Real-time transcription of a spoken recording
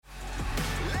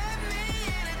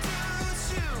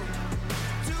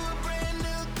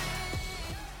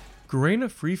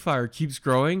Garena Free Fire keeps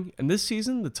growing, and this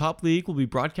season, the top league will be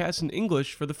broadcast in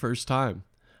English for the first time.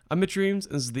 I'm Mitch Reams,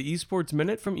 and this is the Esports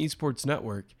Minute from Esports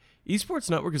Network. Esports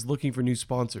Network is looking for new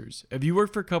sponsors. If you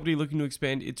work for a company looking to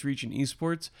expand its reach in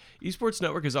esports, Esports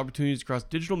Network has opportunities across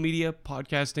digital media,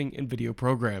 podcasting, and video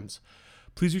programs.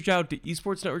 Please reach out to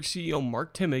Esports Network CEO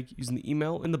Mark Timmick using the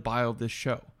email in the bio of this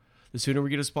show. The sooner we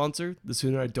get a sponsor, the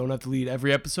sooner I don't have to lead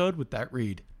every episode with that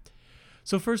read.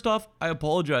 So first off, I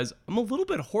apologize. I'm a little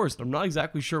bit hoarse, and I'm not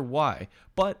exactly sure why,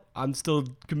 but I'm still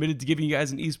committed to giving you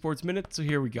guys an Esports Minute, so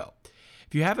here we go.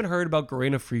 If you haven't heard about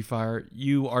Garena Free Fire,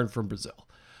 you aren't from Brazil.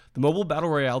 The mobile battle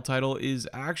royale title is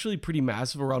actually pretty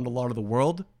massive around a lot of the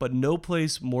world, but no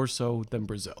place more so than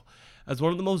Brazil. As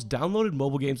one of the most downloaded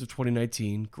mobile games of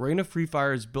 2019, Garena Free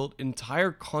Fire has built an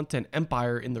entire content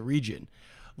empire in the region.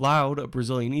 Loud, a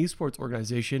Brazilian esports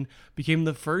organization, became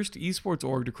the first esports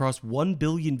org to cross 1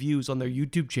 billion views on their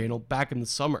YouTube channel back in the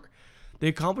summer. They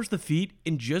accomplished the feat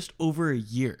in just over a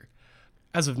year.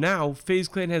 As of now, FaZe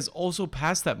Clan has also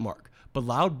passed that mark, but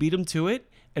Loud beat them to it,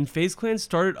 and FaZe Clan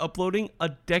started uploading a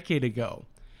decade ago.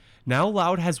 Now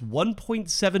Loud has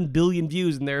 1.7 billion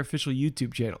views in their official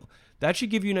YouTube channel. That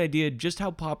should give you an idea just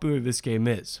how popular this game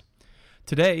is.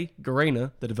 Today,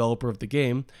 Garena, the developer of the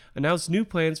game, announced new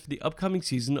plans for the upcoming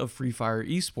season of Free Fire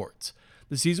Esports.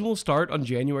 The season will start on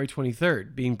January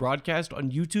 23rd, being broadcast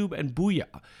on YouTube and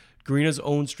Booyah, Garena's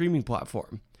own streaming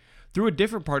platform. Through a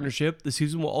different partnership, the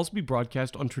season will also be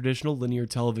broadcast on traditional linear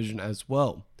television as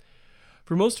well.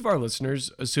 For most of our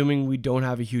listeners, assuming we don't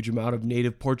have a huge amount of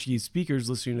native Portuguese speakers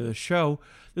listening to this show,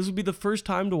 this will be the first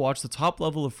time to watch the top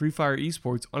level of Free Fire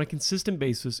Esports on a consistent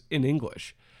basis in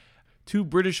English. 2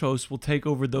 British hosts will take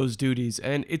over those duties,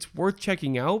 and it's worth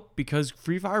checking out because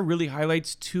Free Fire really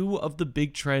highlights 2 of the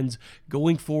big trends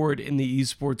going forward in the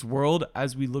esports world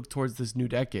as we look towards this new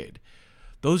decade.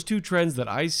 Those 2 trends that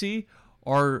I see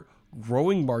are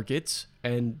growing markets,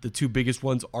 and the 2 biggest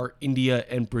ones are India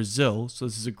and Brazil, so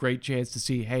this is a great chance to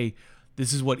see, hey,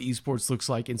 this is what esports looks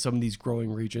like in some of these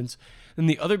growing regions. And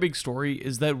the other big story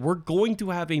is that we're going to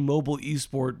have a mobile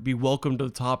esport be welcomed to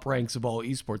the top ranks of all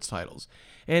esports titles.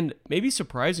 And maybe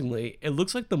surprisingly, it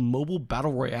looks like the mobile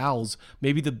battle royales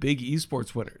may be the big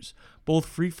esports winners. Both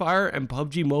Free Fire and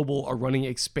PUBG Mobile are running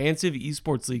expansive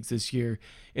esports leagues this year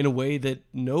in a way that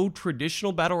no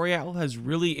traditional battle royale has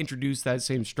really introduced that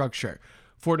same structure.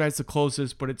 Fortnite's the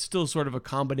closest, but it's still sort of a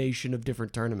combination of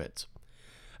different tournaments.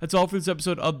 That's all for this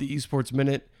episode of the Esports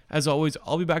Minute. As always,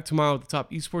 I'll be back tomorrow with the top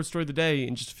esports story of the day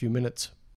in just a few minutes.